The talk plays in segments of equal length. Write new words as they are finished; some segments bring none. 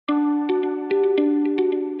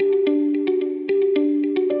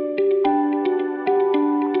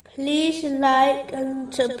like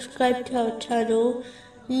and subscribe to our channel.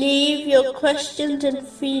 Leave your questions and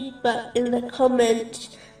feedback in the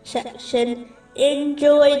comments section.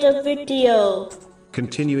 Enjoy the video.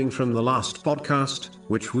 Continuing from the last podcast,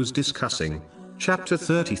 which was discussing chapter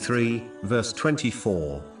 33, verse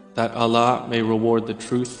 24. That Allah may reward the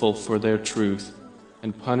truthful for their truth,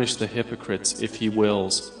 and punish the hypocrites if He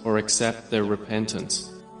wills, or accept their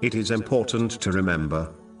repentance. It is important to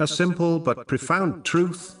remember a simple but profound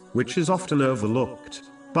truth, which is often overlooked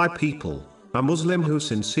by people. A Muslim who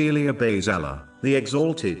sincerely obeys Allah, the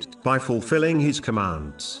Exalted, by fulfilling His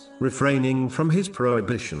commands, refraining from His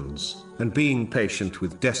prohibitions, and being patient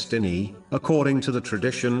with destiny, according to the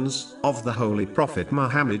traditions of the Holy Prophet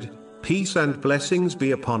Muhammad, peace and blessings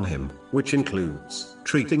be upon him, which includes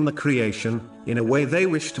treating the creation in a way they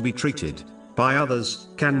wish to be treated by others,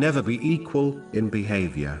 can never be equal in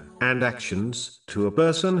behavior and actions to a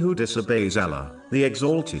person who disobeys Allah, the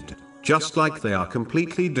Exalted. Just like they are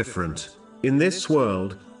completely different in this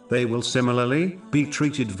world, they will similarly be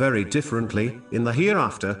treated very differently in the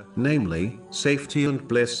hereafter, namely, safety and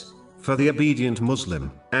bliss for the obedient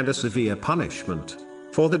Muslim, and a severe punishment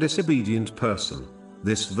for the disobedient person.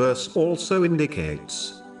 This verse also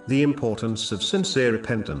indicates the importance of sincere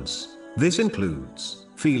repentance. This includes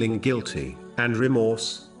feeling guilty and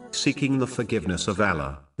remorse, seeking the forgiveness of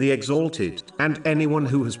Allah, the Exalted, and anyone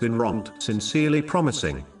who has been wronged, sincerely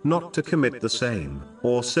promising not to commit the same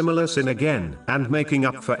or similar sin again, and making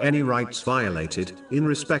up for any rights violated in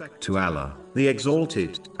respect to Allah, the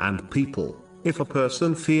Exalted, and people. If a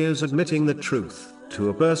person fears admitting the truth to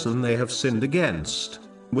a person they have sinned against,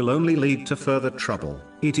 will only lead to further trouble,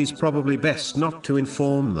 it is probably best not to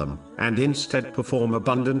inform them, and instead perform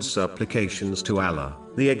abundant supplications to Allah,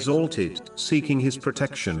 the Exalted, seeking His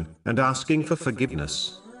protection, and asking for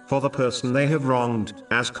forgiveness for the person they have wronged,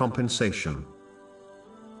 as compensation